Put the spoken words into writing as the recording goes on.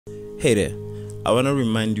Hey there, I want to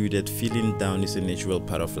remind you that feeling down is a natural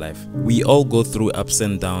part of life. We all go through ups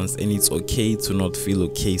and downs, and it's okay to not feel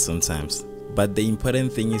okay sometimes. But the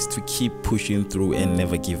important thing is to keep pushing through and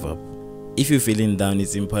never give up. If you're feeling down,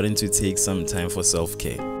 it's important to take some time for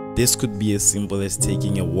self-care. This could be as simple as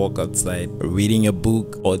taking a walk outside, reading a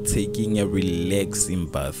book, or taking a relaxing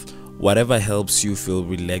bath. Whatever helps you feel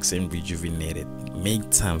relaxed and rejuvenated, make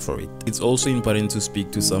time for it. It's also important to speak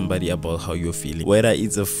to somebody about how you're feeling, whether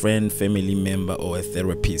it's a friend, family member, or a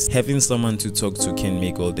therapist. Having someone to talk to can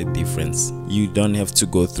make all the difference. You don't have to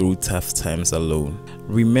go through tough times alone.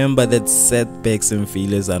 Remember that setbacks and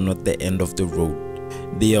failures are not the end of the road.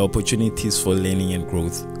 They are opportunities for learning and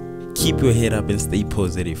growth. Keep your head up and stay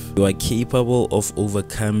positive. You are capable of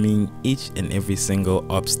overcoming each and every single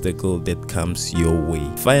obstacle that comes your way.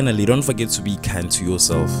 Finally, don't forget to be kind to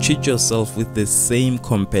yourself. Treat yourself with the same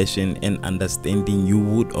compassion and understanding you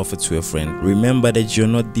would offer to a friend. Remember that you're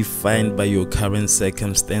not defined by your current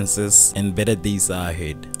circumstances, and better days are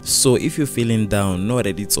ahead. So if you're feeling down, know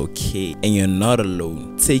that it's okay and you're not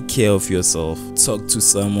alone. Take care of yourself. Talk to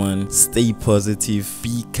someone. Stay positive.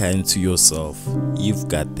 Be kind to yourself. You've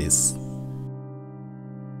got this.